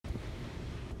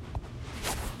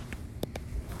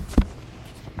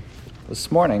This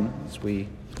morning, as we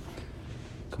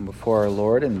come before our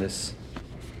Lord in this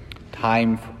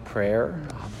time for prayer,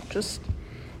 just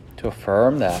to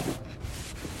affirm that,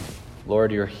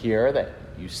 Lord, you're here, that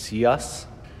you see us,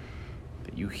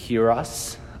 that you hear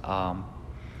us, and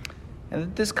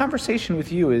that this conversation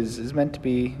with you is meant to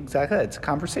be exactly that. It's a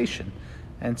conversation.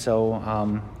 And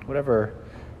so whatever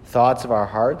thoughts of our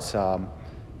hearts, at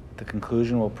the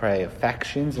conclusion we'll pray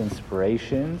affections,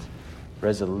 inspirations,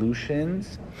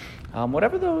 resolutions,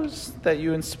 whatever those that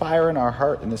you inspire in our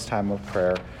heart in this time of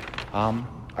prayer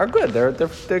are good.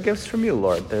 They're gifts from you,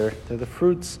 Lord. They're the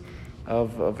fruits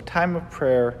of a time of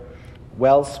prayer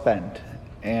well spent.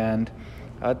 And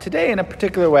today, in a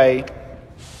particular way,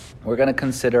 we're going to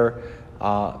consider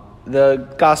the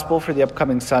gospel for the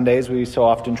upcoming Sundays. We so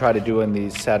often try to do in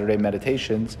these Saturday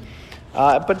meditations,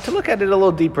 but to look at it a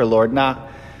little deeper, Lord, not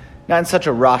in such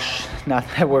a rush, not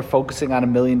that we're focusing on a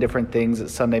million different things at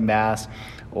Sunday Mass,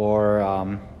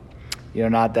 or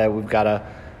not that we've got a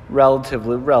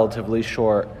relatively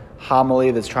short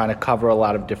homily that's trying to cover a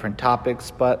lot of different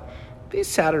topics, but these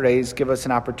Saturdays give us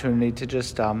an opportunity to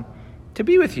just to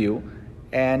be with you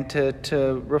and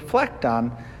to reflect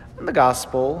on the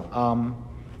gospel,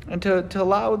 and to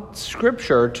allow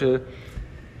Scripture to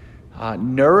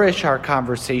nourish our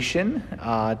conversation,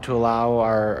 to allow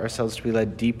ourselves to be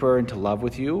led deeper into love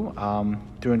with you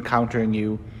through encountering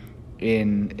you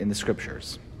in the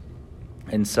Scriptures.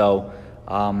 And so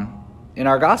in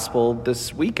our gospel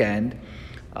this weekend,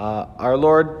 our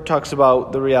Lord talks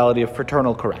about the reality of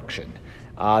fraternal correction,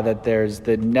 that there's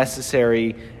the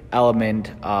necessary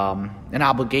element, an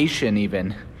obligation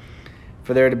even,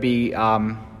 for there to be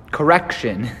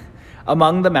correction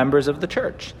among the members of the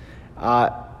church.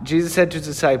 Jesus said to his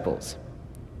disciples,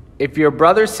 "If your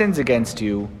brother sins against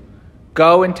you,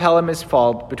 go and tell him his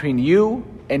fault between you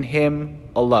and him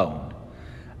alone."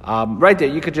 Right there,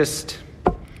 you could just,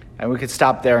 and we could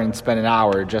stop there and spend an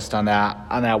hour just on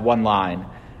that one line.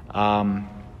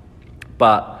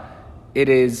 But it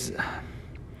is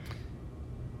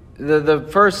the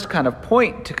first kind of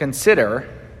point to consider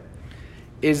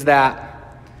is that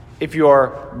if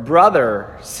your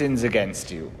brother sins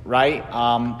against you, right?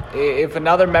 If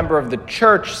another member of the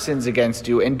church sins against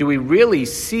you, and do we really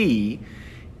see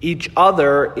each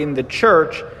other in the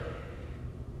church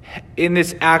in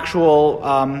this actual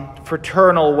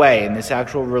fraternal way, in this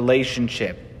actual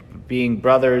relationship, being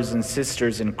brothers and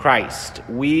sisters in Christ?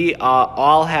 We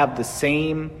all have the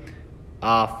same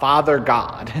Father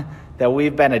God, that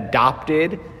we've been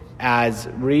adopted as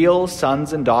real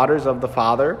sons and daughters of the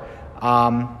Father.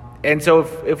 And so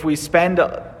if we spend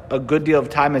a good deal of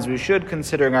time, as we should,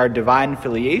 considering our divine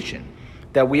filiation,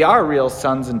 that we are real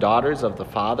sons and daughters of the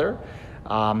Father,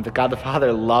 that God the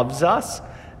Father loves us,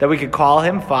 that we could call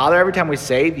him Father every time we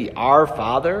say the Our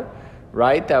Father,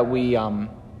 right? That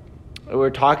we're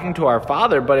talking to our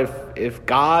Father, but if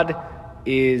God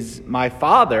is my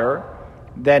Father,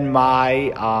 then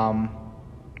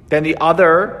then the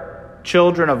other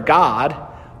children of God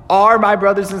are my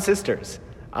brothers and sisters.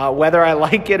 Whether I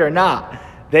like it or not,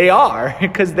 they are,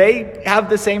 because they have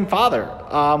the same Father.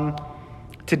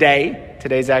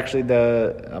 Today's actually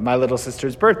my little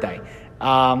sister's birthday.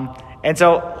 And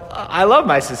so I love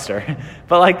my sister,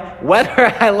 but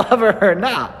whether I love her or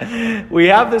not, we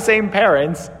have the same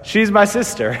parents. She's my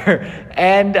sister.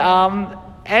 And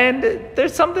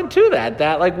there's something to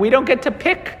that we don't get to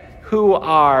pick who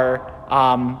our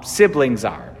siblings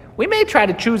are. We may try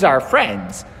to choose our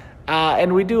friends,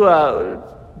 and we do a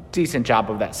decent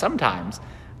job of that sometimes,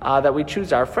 that we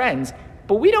choose our friends,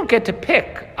 but we don't get to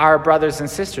pick our brothers and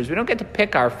sisters. We don't get to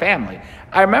pick our family.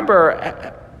 I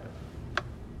remember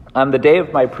on the day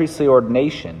of my priestly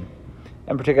ordination,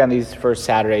 and particularly on these first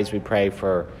Saturdays we pray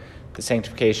for the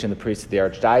sanctification of the priests of the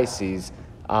Archdiocese.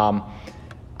 On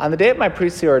the day of my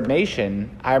priestly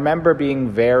ordination, I remember being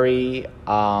very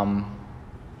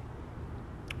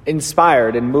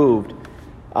inspired and moved.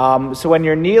 So when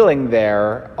you're kneeling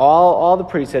there, all the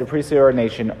priests at a priestly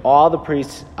ordination, all the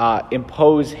priests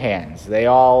impose hands.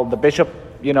 The bishop,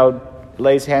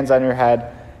 lays hands on your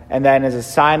head, and then as a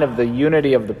sign of the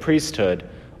unity of the priesthood,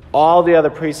 all the other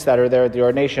priests that are there at the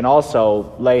ordination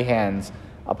also lay hands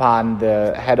upon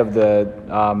the head of the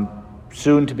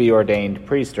soon-to-be ordained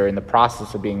priest, or in the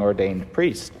process of being ordained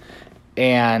priest.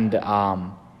 And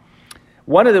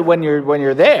when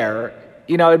you're there,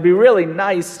 it'd be really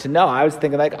nice to know. I was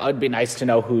thinking it'd be nice to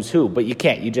know who's who, but you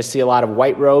can't. You just see a lot of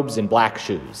white robes and black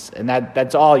shoes, and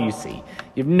that's all you see.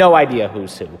 You have no idea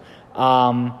who's who.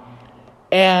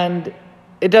 And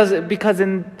it doesn't, because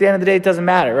in the end of the day, it doesn't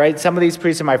matter, right? Some of these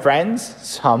priests are my friends,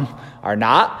 some are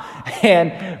not,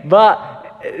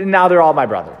 but now they're all my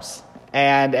brothers.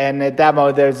 And at that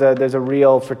moment, there's a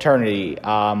real fraternity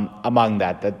among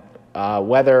that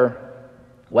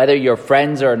whether you're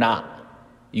friends or not,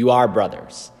 you are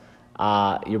brothers.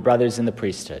 You're brothers in the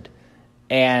priesthood.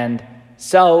 And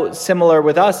so, similar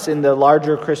with us in the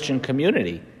larger Christian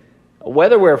community,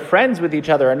 whether we're friends with each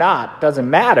other or not doesn't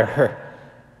matter,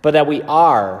 but that we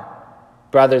are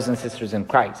brothers and sisters in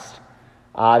Christ,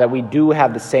 that we do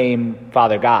have the same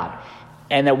Father God,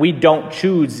 and that we don't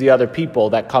choose the other people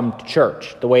that come to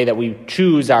church the way that we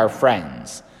choose our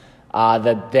friends,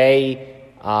 that they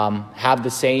have the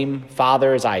same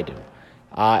Father as I do.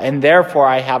 And therefore,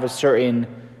 I have a certain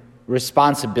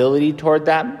responsibility toward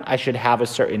them. I should have a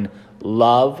certain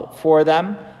love for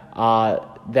them,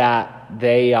 that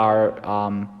they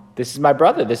are, this is my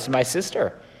brother, this is my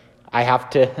sister. I have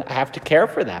to care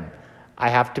for them. I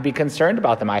have to be concerned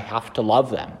about them. I have to love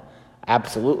them. I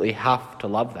absolutely have to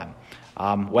love them.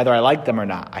 Whether I like them or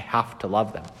not, I have to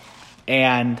love them.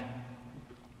 And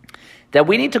that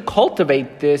we need to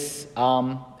cultivate this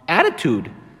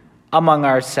attitude among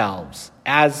ourselves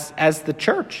as the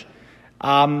church,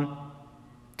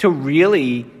 to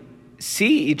really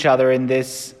see each other in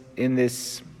this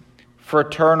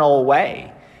fraternal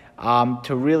way,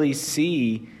 to really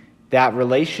see that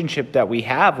relationship that we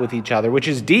have with each other, which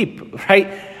is deep, right?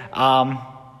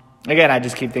 Again, I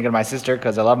just keep thinking of my sister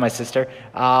because I love my sister.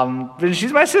 But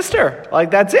she's my sister.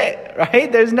 Like, that's it,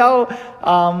 right? There's nothing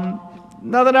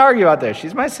to argue about there.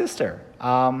 She's my sister,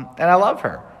 and I love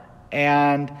her.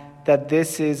 And that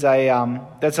this is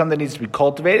that's something that needs to be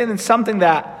cultivated, and something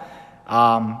that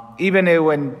even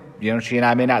when she and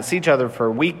I may not see each other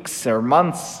for weeks or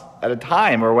months at a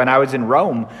time, or when I was in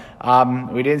Rome,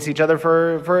 we didn't see each other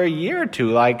for a year or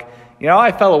two. Like,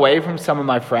 I fell away from some of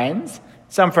my friends.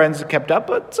 Some friends kept up,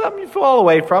 but some you fall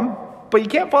away from. But you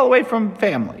can't fall away from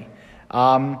family.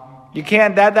 You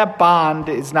can't. That bond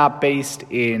is not based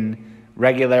in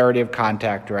regularity of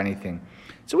contact or anything.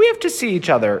 So we have to see each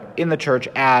other in the church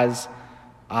as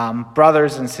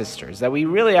brothers and sisters. That we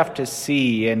really have to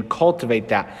see and cultivate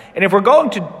that. And if we're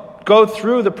going to go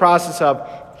through the process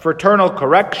of fraternal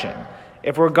correction,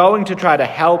 if we're going to try to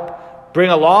help bring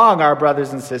along our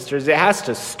brothers and sisters, it has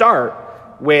to start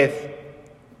with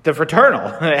the fraternal.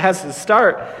 It has to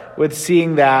start with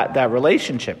seeing that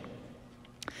relationship.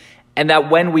 And that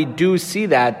when we do see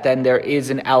that, then there is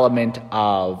an element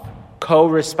of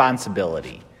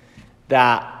co-responsibility.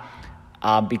 That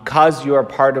because you're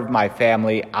part of my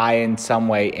family, I in some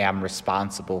way am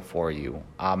responsible for you,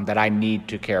 that I need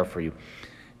to care for you.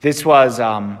 This was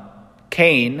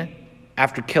Cain,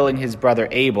 after killing his brother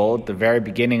Abel at the very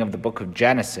beginning of the book of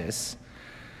Genesis.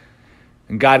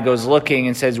 And God goes looking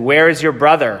and says, "Where is your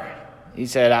brother?" He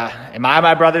said, "Am I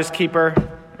my brother's keeper?"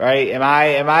 Right? Am I?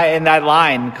 And that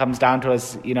line comes down to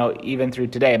us, even through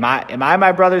today. Am I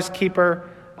my brother's keeper?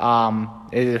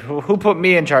 Who put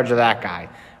me in charge of that guy?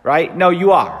 Right? No,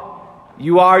 you are.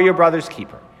 You are your brother's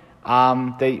keeper.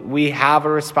 We have a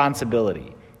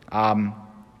responsibility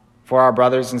for our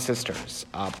brothers and sisters,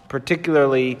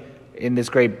 particularly in this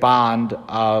great bond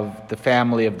of the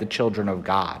family of the children of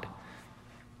God.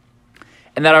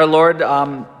 And that our Lord,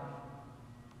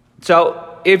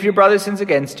 so if your brother sins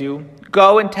against you,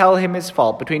 go and tell him his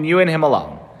fault between you and him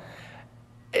alone.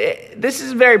 This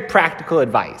is very practical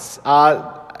advice.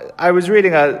 I was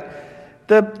reading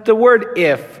the word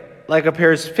 "if"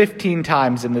 appears 15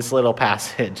 times in this little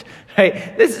passage.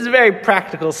 Right? This is very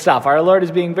practical stuff. Our Lord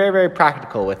is being very, very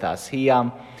practical with us.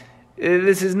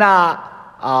 This is not,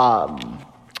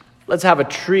 let's have a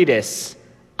treatise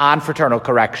on fraternal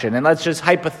correction, and let's just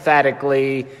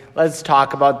hypothetically, let's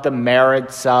talk about the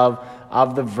merits of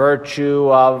the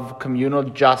virtue of communal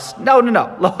justice. No.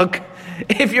 Look,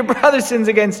 if your brother sins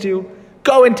against you,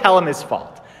 go and tell him his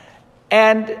fault.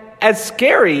 And as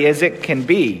scary as it can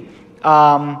be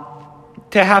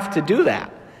to have to do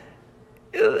that,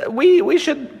 we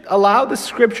should allow the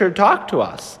Scripture to talk to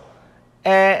us.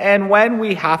 And when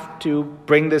we have to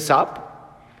bring this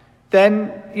up,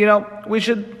 then, we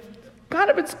should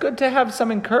it's good to have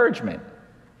some encouragement.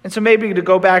 And so maybe to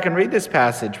go back and read this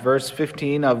passage, verse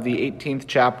 15 of the 18th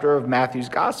chapter of Matthew's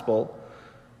Gospel,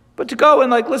 but to go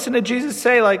and listen to Jesus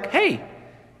say "Hey,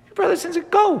 your brother sins,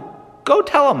 go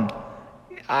tell him."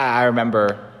 I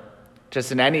remember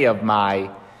just in any of my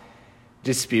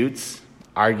disputes,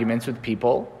 arguments with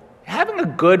people, having a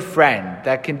good friend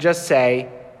that can just say,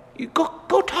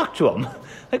 go talk to him.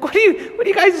 What are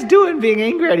you guys doing being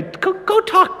angry at it? Go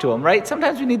talk to him, right?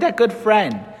 Sometimes we need that good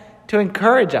friend to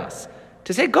encourage us,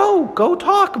 to say, go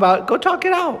talk about it, go talk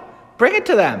it out, bring it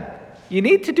to them. You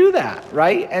need to do that,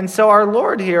 right? And so our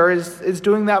Lord here is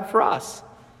doing that for us.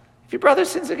 If your brother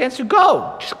sins against you,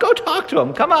 just go talk to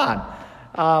him. Come on.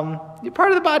 You're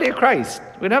part of the body of Christ.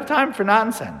 We don't have time for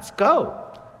nonsense.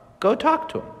 Go talk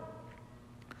to him.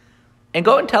 And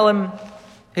go and tell him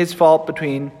his fault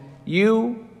between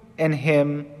you and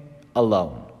him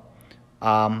alone.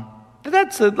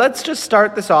 Let's just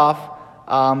start this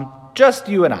off, just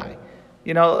you and I.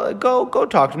 Go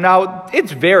talk to him. Now,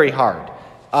 it's very hard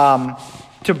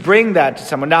to bring that to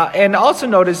someone. Now, and also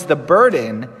notice the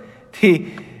burden,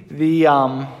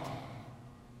 the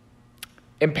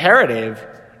imperative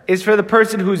is for the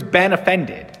person who's been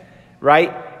offended,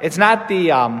 right? It's not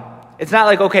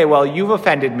like, okay, well, you've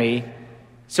offended me,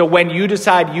 so when you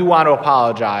decide you want to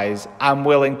apologize, I'm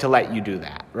willing to let you do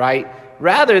that, right?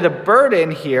 Rather, the burden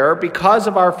here, because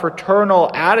of our fraternal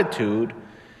attitude,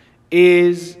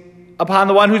 is upon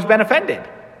the one who's been offended,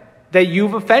 that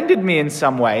you've offended me in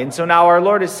some way. And so now our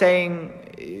Lord is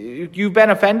saying, you've been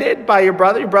offended by your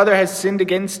brother has sinned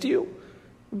against you.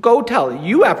 Go tell.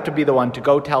 You have to be the one to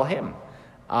go tell him.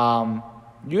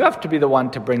 You have to be the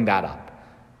one to bring that up.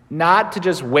 Not to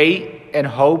just wait and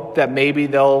hope that maybe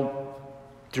they'll,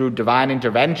 through divine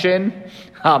intervention,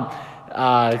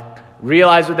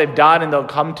 realize what they've done and they'll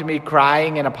come to me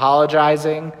crying and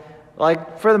apologizing.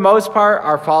 Like, for the most part,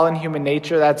 our fallen human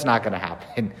nature, that's not going to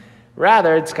happen.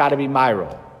 Rather, it's got to be my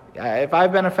role. If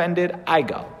I've been offended, I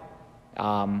go.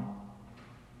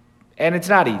 And it's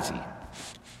not easy.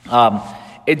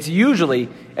 It's usually,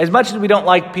 as much as we don't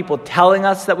like people telling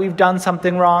us that we've done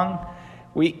something wrong,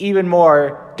 we even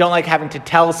more don't like having to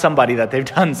tell somebody that they've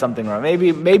done something wrong.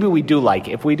 Maybe we do like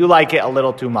it. If we do like it a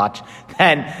little too much,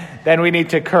 then we need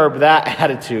to curb that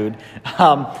attitude.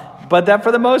 But that,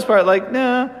 for the most part, like,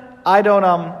 nah, I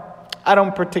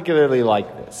don't particularly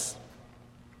like this.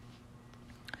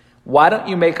 Why don't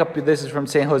you make up? This is from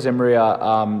St.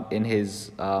 Josemaria in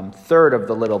his third of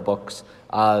the little books,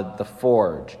 The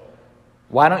Forge.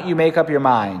 Why don't you make up your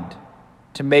mind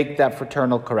to make that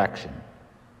fraternal correction?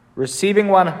 Receiving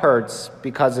one hurts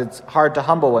because it's hard to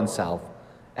humble oneself,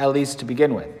 at least to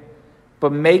begin with.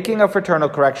 But making a fraternal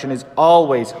correction is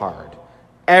always hard.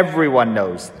 Everyone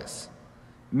knows this.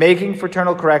 Making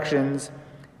fraternal corrections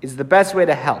is the best way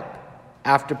to help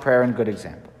after prayer and good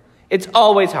example. It's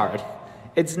always hard.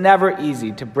 It's never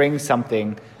easy to bring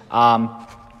something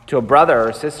to a brother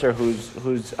or sister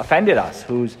who's offended us,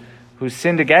 who's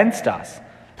sinned against us,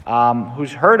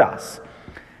 who's hurt us.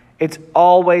 It's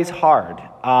always hard.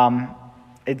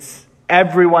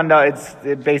 Everyone knows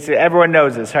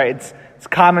this, right? It's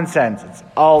common sense. It's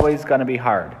always going to be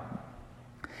hard.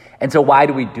 And so why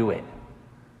do we do it?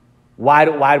 Why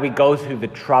do we go through the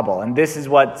trouble? And this is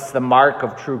what's the mark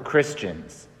of true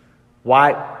Christians.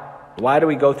 Why do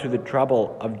we go through the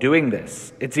trouble of doing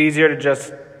this? It's easier to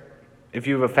just, if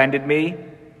you've offended me,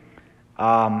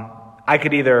 I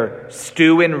could either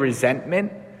stew in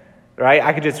resentment, right?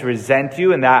 I could just resent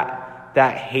you, and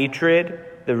that hatred,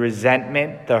 the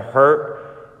resentment, the hurt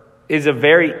is a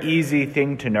very easy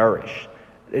thing to nourish.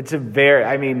 It's the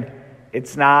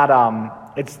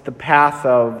path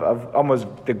of almost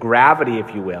the gravity,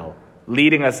 if you will,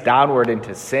 leading us downward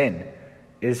into sin,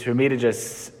 is for me to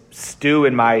just stew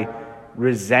in my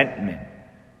resentment.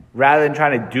 Rather than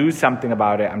trying to do something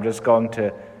about it, I'm just going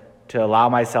to allow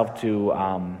myself to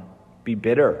be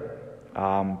bitter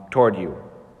toward you,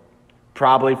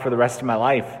 probably for the rest of my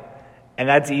life. And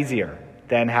that's easier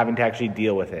than having to actually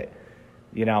deal with it.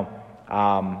 It's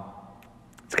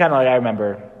kind of like I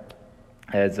remember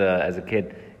as a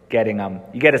kid getting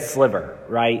you get a sliver,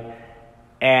 right?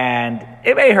 And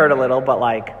it may hurt a little, but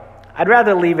like I'd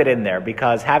rather leave it in there,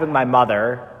 because having my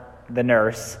mother, the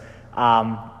nurse,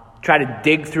 try to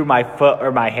dig through my foot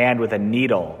or my hand with a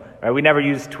needle, right? We never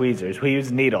use tweezers, we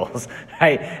use needles,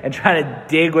 right? And trying to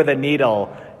dig with a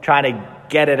needle, trying to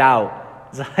get it out.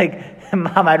 It's like,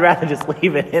 Mom, I'd rather just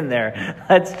leave it in there.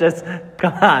 Let's just,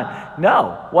 come on.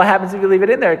 No. What happens if you leave it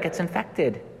in there? It gets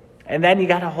infected. And then you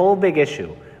got a whole big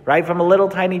issue, right? From a little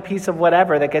tiny piece of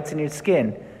whatever that gets in your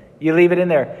skin. You leave it in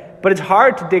there. But it's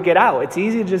hard to dig it out. It's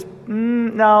easy to just,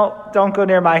 no, don't go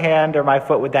near my hand or my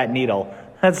foot with that needle.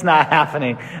 That's not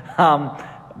happening.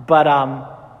 But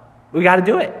we got to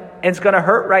do it. And it's going to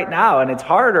hurt right now, and it's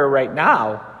harder right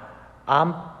now.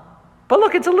 But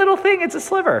look, it's a little thing. It's a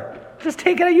sliver. Just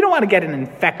take it out. You don't want to get an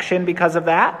infection because of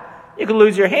that. You could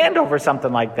lose your hand over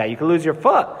something like that. You could lose your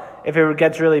foot if it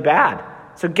gets really bad.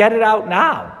 So get it out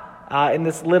now in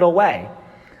this little way.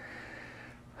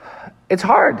 It's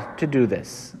hard to do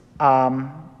this.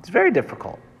 It's very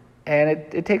difficult, and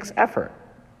it takes effort.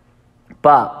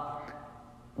 But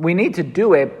we need to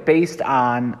do it based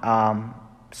on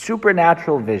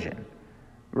supernatural vision,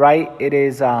 right? It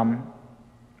is,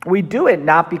 we do it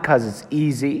not because it's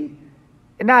easy,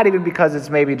 and not even because it's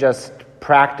maybe just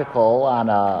practical on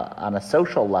a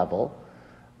social level.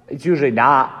 It's usually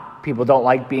not. People don't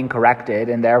like being corrected,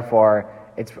 and therefore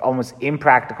it's almost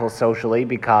impractical socially,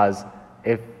 because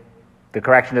if the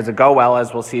correction doesn't go well,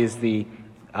 as we'll see as the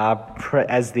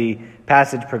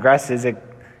passage progresses, it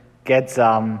gets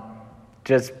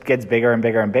just gets bigger and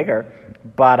bigger and bigger.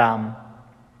 But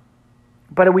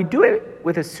we do it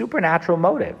with a supernatural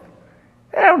motive.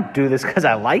 I don't do this because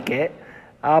I like it,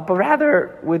 but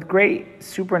rather with great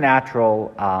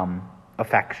supernatural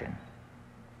affection.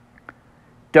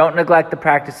 Don't neglect the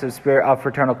practice of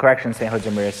fraternal correction, St.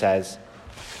 Josemaria says,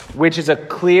 which is a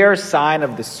clear sign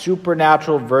of the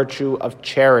supernatural virtue of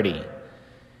charity.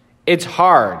 It's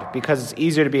hard because it's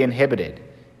easier to be inhibited.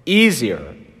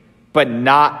 Easier, but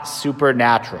not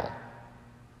supernatural.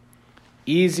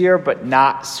 Easier, but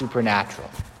not supernatural.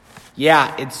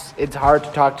 Yeah, it's hard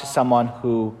to talk to someone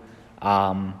who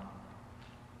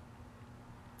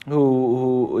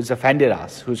has offended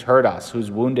us, who's hurt us, who's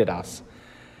wounded us.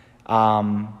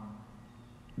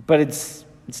 But it's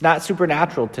not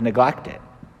supernatural to neglect it.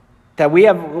 That we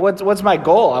have, what's my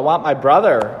goal? I want my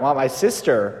brother, I want my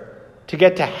sister to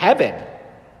get to heaven.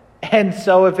 And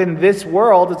so if in this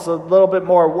world it's a little bit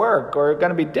more work or going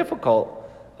to be difficult,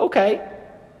 okay,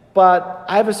 but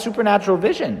I have a supernatural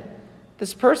vision.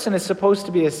 This person is supposed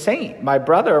to be a saint, my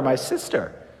brother or my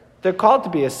sister. They're called to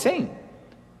be a saint.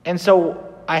 And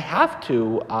so I have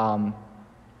to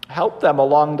help them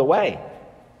along the way.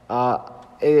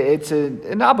 It's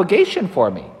an obligation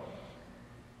for me.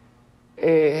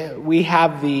 We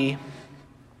have in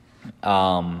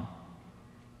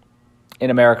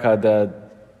America, the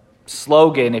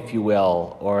slogan, if you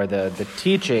will, or the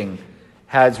teaching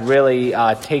has really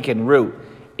taken root.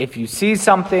 If you see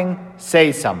something,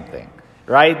 say something,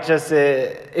 right? Just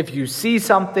if you see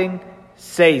something,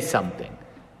 say something.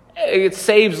 It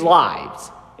saves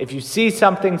lives. If you see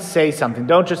something, say something.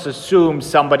 Don't just assume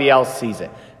somebody else sees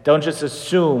it. Don't just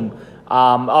assume,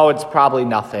 it's probably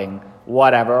nothing,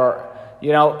 whatever.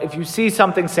 If you see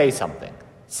something, say something.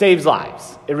 Saves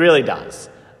lives. It really does.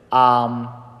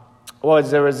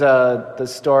 There was the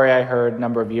story I heard a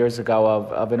number of years ago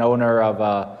of an owner of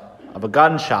a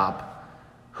gun shop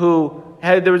who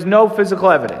there was no physical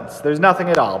evidence. There's nothing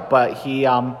at all. But he's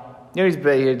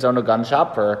owned a gun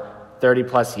shop for 30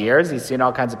 plus years. He's seen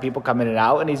all kinds of people come in and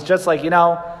out, and he's just like,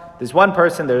 there's one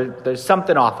person, there's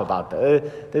something off about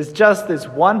that. There's just this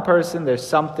one person, there's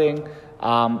something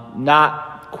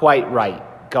not quite right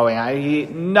going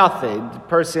on. Nothing. The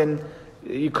person,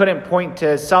 you couldn't point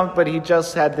to something, but he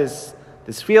just had this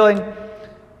feeling.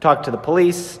 Talked to the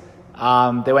police.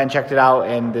 They went and checked it out,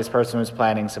 and this person was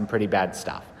planning some pretty bad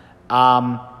stuff.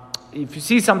 If you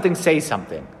see something, say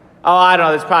something. Oh, I don't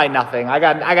know, there's probably nothing. I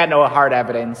got no hard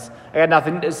evidence. I got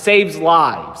nothing. It saves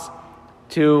lives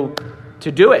to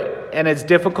do it. And as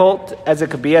difficult as it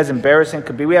could be, as embarrassing it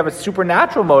could be, we have a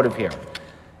supernatural motive here.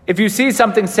 If you see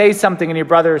something, say something in your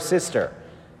brother or sister.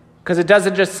 Because it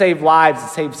doesn't just save lives, it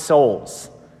saves souls.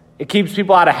 It keeps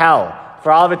people out of hell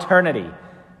for all of eternity.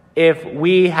 If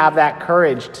we have that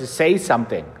courage to say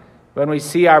something when we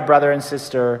see our brother and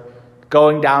sister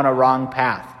going down a wrong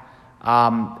path,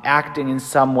 acting in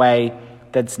some way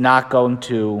that's not going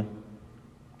to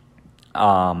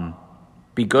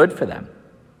be good for them.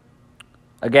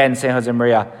 Again, St.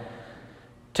 Josemaria,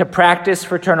 to practice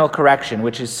fraternal correction,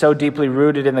 which is so deeply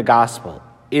rooted in the gospel,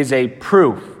 is a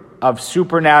proof of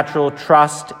supernatural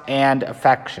trust and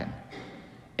affection.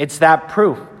 It's that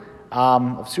proof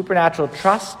of supernatural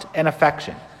trust and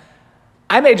affection.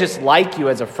 I may just like you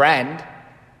as a friend,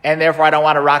 and therefore I don't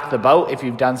want to rock the boat if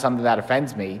you've done something that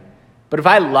offends me. But if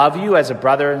I love you as a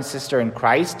brother and sister in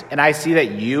Christ, and I see that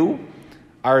you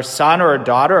are a son or a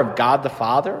daughter of God the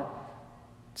Father,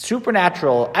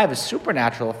 I have a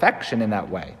supernatural affection in that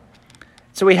way.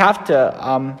 So we have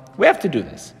to do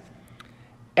this.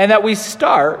 And that we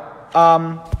start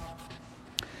in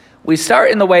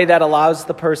the way that allows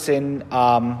the person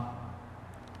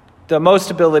the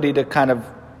most ability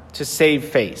to save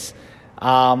face,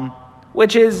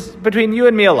 which is between you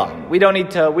and me alone. We don't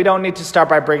need to start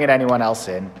by bringing anyone else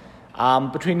in.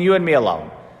 Between you and me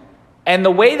alone. And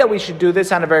the way that we should do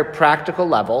this on a very practical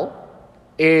level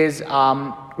is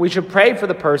we should pray for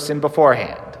the person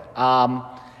beforehand.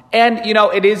 And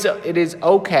it is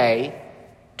okay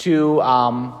to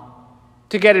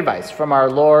get advice from our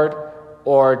Lord,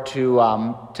 or to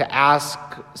ask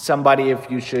somebody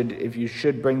if you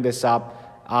should bring this up.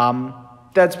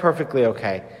 That's perfectly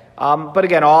okay. But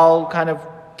again, all kind of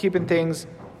keeping things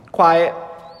quiet,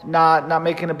 not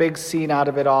making a big scene out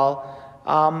of it all.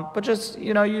 But just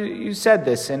you said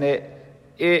this, and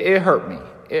it hurt me.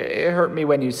 It hurt me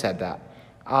when you said that.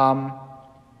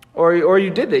 or you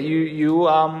did that.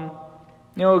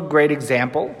 A great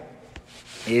example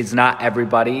is not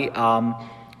everybody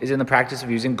is in the practice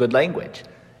of using good language.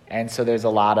 And so there's a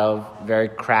lot of very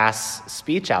crass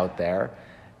speech out there.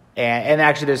 And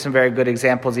actually there's some very good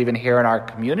examples even here in our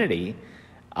community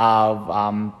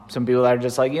of some people that are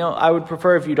just like, I would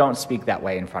prefer if you don't speak that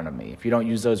way in front of me, if you don't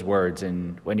use those words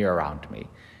when you're around me.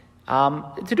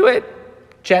 To do it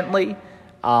gently,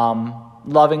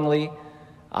 lovingly,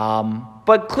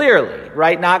 but clearly,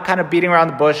 right? Not kind of beating around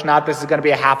the bush, not this is going to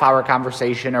be a half-hour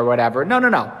conversation or whatever.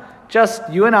 No. Just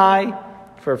you and I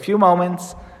for a few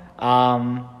moments,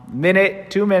 minute,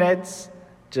 2 minutes,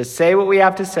 just say what we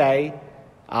have to say,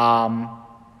 and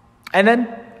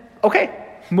then,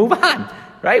 okay, move on,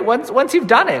 right? Once you've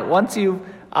done it, once you've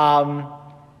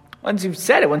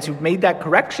said it, once you've made that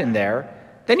correction there,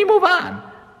 then you move on.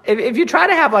 If you try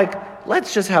to have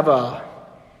let's just have a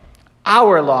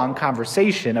hour-long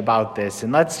conversation about this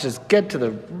and let's just get to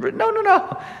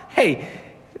no. Hey,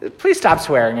 please stop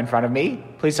swearing in front of me.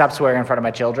 Please stop swearing in front of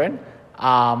my children.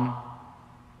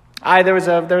 There was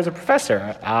a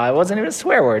professor. It wasn't even a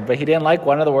swear word, but he didn't like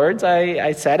one of the words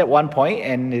I said at one point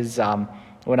in his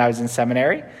when I was in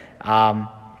seminary.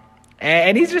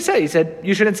 And he just said,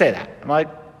 you shouldn't say that. I'm like,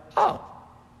 oh,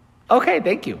 okay,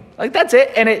 thank you. That's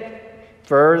it. And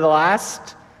for the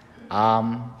last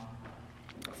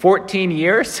 14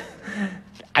 years,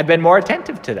 I've been more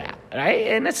attentive to that, right?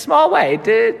 In a small way.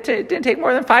 It didn't take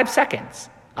more than 5 seconds.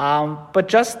 But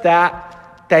just that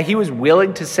he was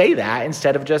willing to say that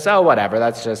instead of just, oh, whatever,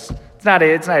 that's just, it's not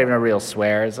even a real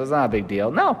swear, so it's not a big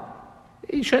deal. No,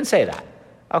 you shouldn't say that.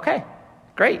 Okay,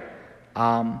 great.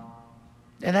 And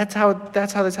that's how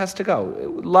this has to go.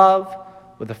 With love,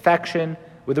 with affection,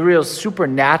 with a real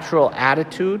supernatural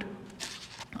attitude.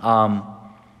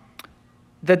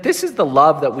 That this is the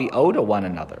love that we owe to one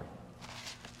another.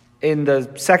 In the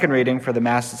second reading for the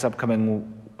Mass this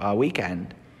upcoming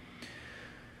weekend,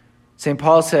 St.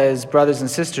 Paul says, brothers and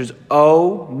sisters,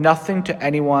 owe nothing to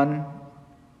anyone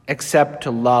except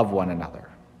to love one another.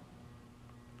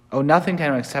 Owe nothing to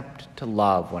anyone except to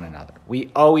love one another.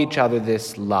 We owe each other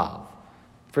this love.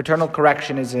 Fraternal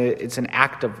correction it's an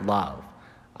act of love.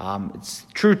 It's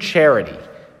true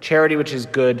charity which is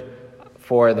good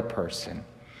for the person.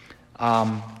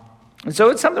 And so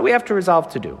it's something we have to resolve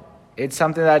to do. It's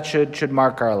something that should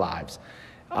mark our lives.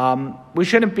 We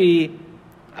shouldn't be,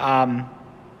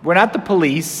 we're not the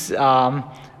police,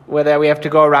 where we have to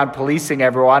go around policing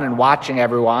everyone and watching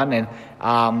everyone and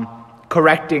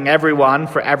correcting everyone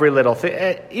for every little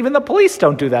thing. Even the police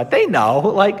don't do that. They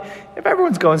know, if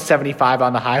everyone's going 75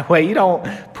 on the highway, you don't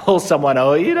pull someone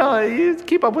over, you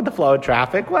keep up with the flow of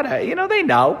traffic, whatever, they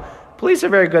know. Police are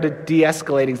very good at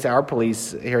de-escalating. Our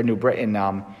police here in New Britain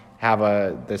have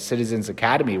the Citizens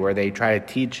Academy where they try to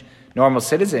teach normal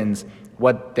citizens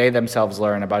what they themselves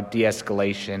learn about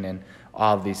de-escalation and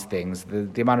all of these things.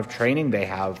 The amount of training they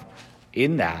have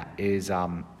in that is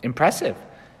impressive.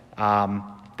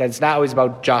 That's not always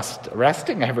about just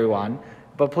arresting everyone,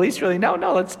 but police really know.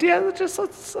 No, let's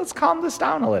calm this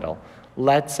down a little.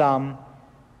 Let's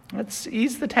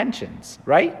ease the tensions,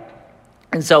 right?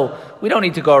 And so we don't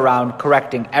need to go around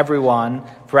correcting everyone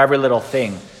for every little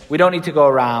thing. We don't need to go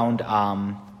around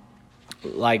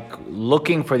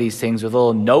looking for these things with a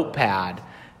little notepad.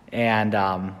 And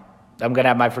I'm going to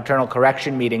have my fraternal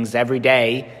correction meetings every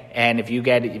day. And if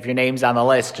your name's on the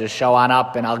list, just show on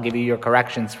up and I'll give you your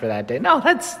corrections for that day. No,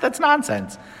 that's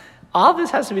nonsense. All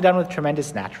this has to be done with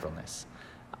tremendous naturalness,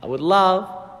 with love,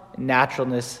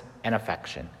 naturalness, and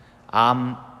affection.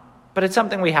 But it's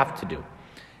something we have to do.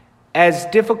 As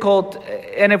difficult,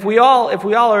 and if we all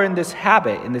are in this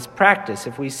habit, in this practice,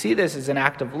 if we see this as an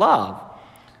act of love,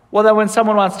 well, then when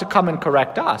someone wants to come and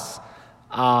correct us,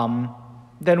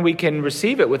 then we can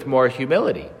receive it with more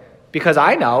humility. Because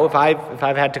I know if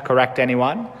I've had to correct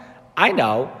anyone, I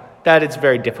know that it's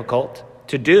very difficult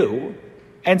to do,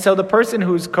 and so the person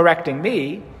who's correcting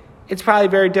me, it's probably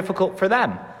very difficult for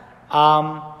them,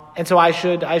 and so I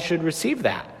should receive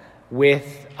that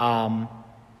with.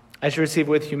 I should receive it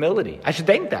with humility. I should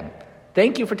thank them.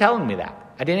 Thank you for telling me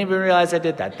that. I didn't even realize I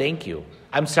did that. Thank you.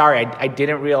 I'm sorry. I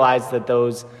didn't realize that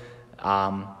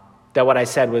that what I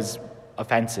said was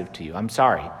offensive to you. I'm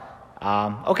sorry.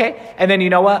 Okay. And then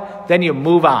you know what? Then you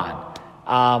move on.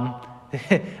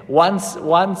 Once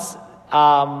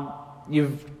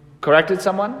you've corrected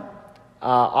someone,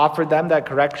 offered them that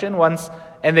correction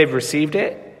and they've received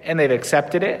it and they've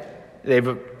accepted it, they've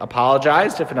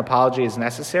apologized if an apology is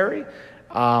necessary.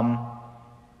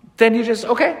 Then you just,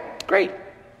 okay, great,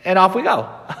 and off we go.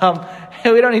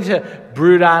 We don't need to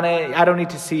brood on it. I don't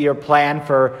need to see your plan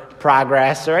for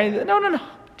progress or anything. No.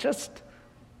 Just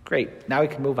Great. Now we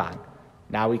can move on.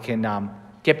 Now we can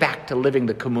get back to living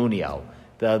the communio,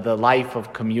 the life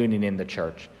of communion in the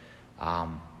church.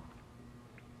 And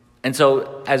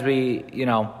so as we,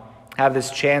 have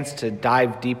this chance to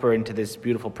dive deeper into this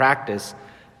beautiful practice,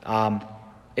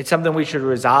 it's something we should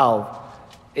resolve.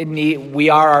 We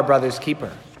are our brother's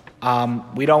keeper.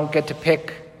 We don't get to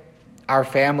pick our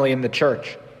family in the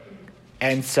church.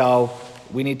 And so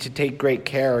we need to take great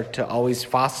care to always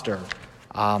foster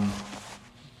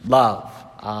love.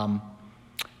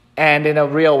 And in a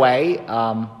real way,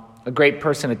 a great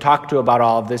person to talk to about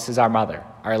all of this is our mother,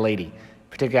 Our Lady,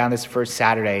 particularly on this first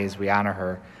Saturday as we honor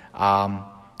her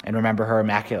and remember her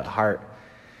Immaculate Heart.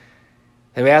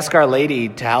 And we ask Our Lady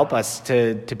to help us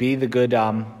to be the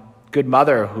good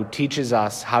mother who teaches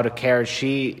us how to care.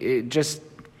 She just,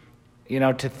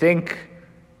 to think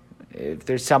if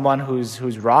there's someone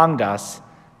who's wronged us,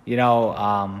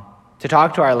 to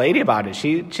talk to Our Lady about it.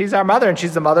 She's our mother, and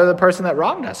she's the mother of the person that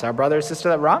wronged us, our brother or sister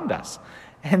that wronged us.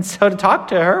 And so to talk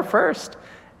to her first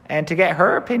and to get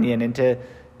her opinion and to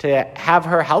have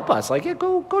her help us,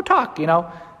 go talk,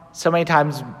 So many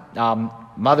times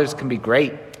mothers can be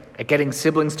great at getting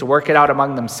siblings to work it out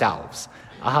among themselves.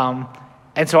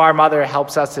 And so our mother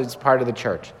helps us as part of the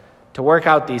church to work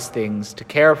out these things, to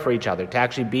care for each other, to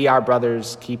actually be our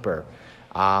brother's keeper.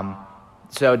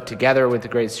 So together with the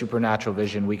great supernatural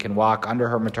vision, we can walk under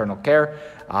her maternal care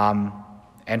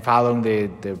and following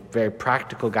the very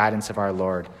practical guidance of our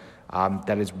Lord,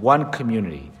 that is one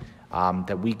community,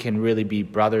 that we can really be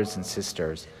brothers and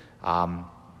sisters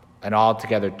and all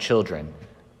together children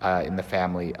in the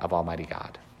family of Almighty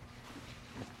God.